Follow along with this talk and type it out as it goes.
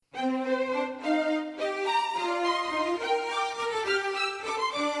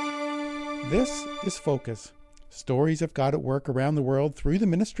This is Focus, stories of God at work around the world through the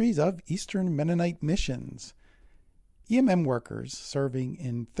ministries of Eastern Mennonite Missions. EMM workers serving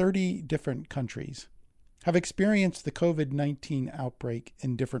in 30 different countries have experienced the COVID-19 outbreak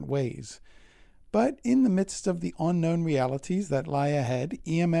in different ways. But in the midst of the unknown realities that lie ahead,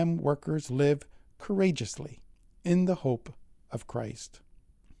 EMM workers live courageously in the hope of Christ.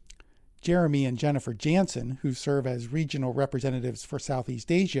 Jeremy and Jennifer Jansen, who serve as regional representatives for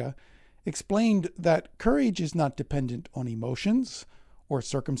Southeast Asia, explained that courage is not dependent on emotions or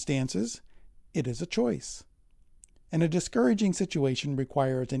circumstances. It is a choice. And a discouraging situation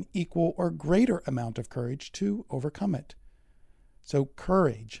requires an equal or greater amount of courage to overcome it. So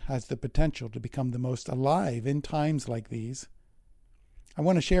courage has the potential to become the most alive in times like these. I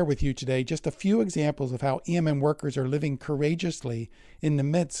want to share with you today just a few examples of how EMM workers are living courageously in the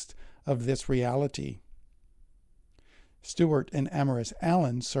midst of this reality. Stuart and Amaris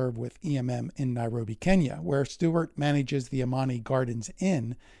Allen serve with EMM in Nairobi, Kenya, where Stuart manages the Amani Gardens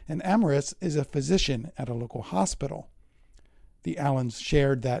Inn, and Amaris is a physician at a local hospital. The Allens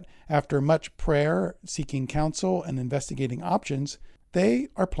shared that after much prayer, seeking counsel, and investigating options, they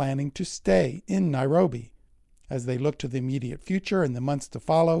are planning to stay in Nairobi. As they look to the immediate future and the months to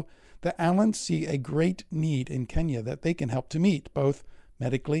follow, the Allens see a great need in Kenya that they can help to meet, both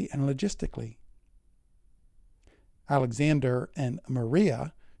medically and logistically. Alexander and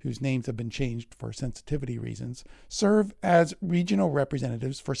Maria, whose names have been changed for sensitivity reasons, serve as regional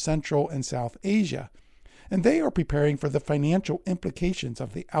representatives for Central and South Asia, and they are preparing for the financial implications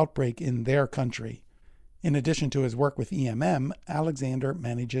of the outbreak in their country. In addition to his work with EMM, Alexander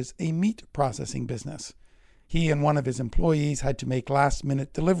manages a meat processing business. He and one of his employees had to make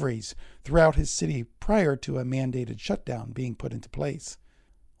last-minute deliveries throughout his city prior to a mandated shutdown being put into place.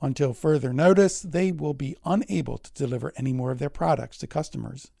 Until further notice, they will be unable to deliver any more of their products to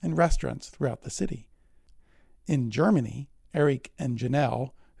customers and restaurants throughout the city. In Germany, Eric and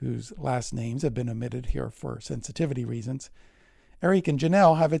Janelle, whose last names have been omitted here for sensitivity reasons, Eric and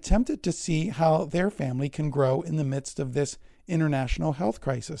Janelle have attempted to see how their family can grow in the midst of this international health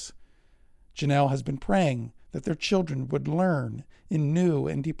crisis. Janelle has been praying that their children would learn in new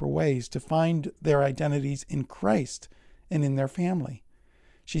and deeper ways to find their identities in Christ and in their family.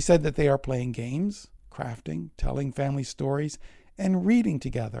 She said that they are playing games, crafting, telling family stories, and reading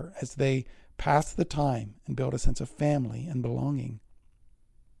together as they pass the time and build a sense of family and belonging.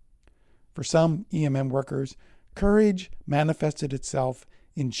 For some EMM workers, courage manifested itself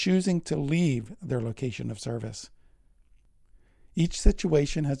in choosing to leave their location of service. Each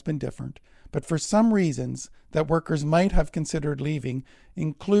situation has been different, but for some reasons that workers might have considered leaving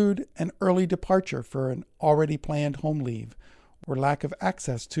include an early departure for an already planned home leave, or lack of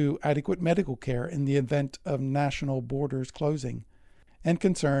access to adequate medical care in the event of national borders closing, and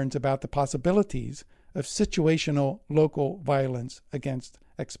concerns about the possibilities of situational local violence against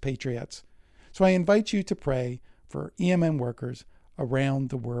expatriates. So I invite you to pray for EMM workers around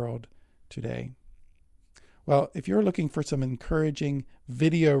the world today. Well, if you're looking for some encouraging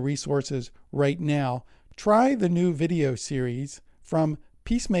video resources right now, try the new video series from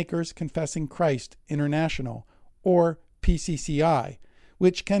Peacemakers Confessing Christ International, or PCCI,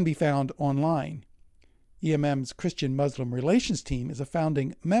 which can be found online. EMM's Christian-Muslim Relations Team is a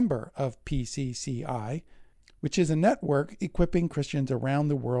founding member of PCCI, which is a network equipping Christians around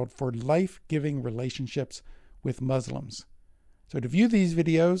the world for life-giving relationships with Muslims. So to view these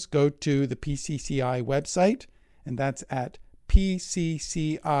videos, go to the PCCI website, and that's at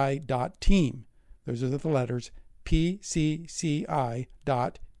pcci.team. Those are the letters pcci.team,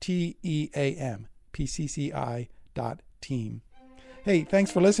 pcci.team. Hey,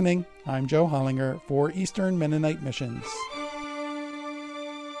 thanks for listening. I'm Joe Hollinger for Eastern Mennonite Missions.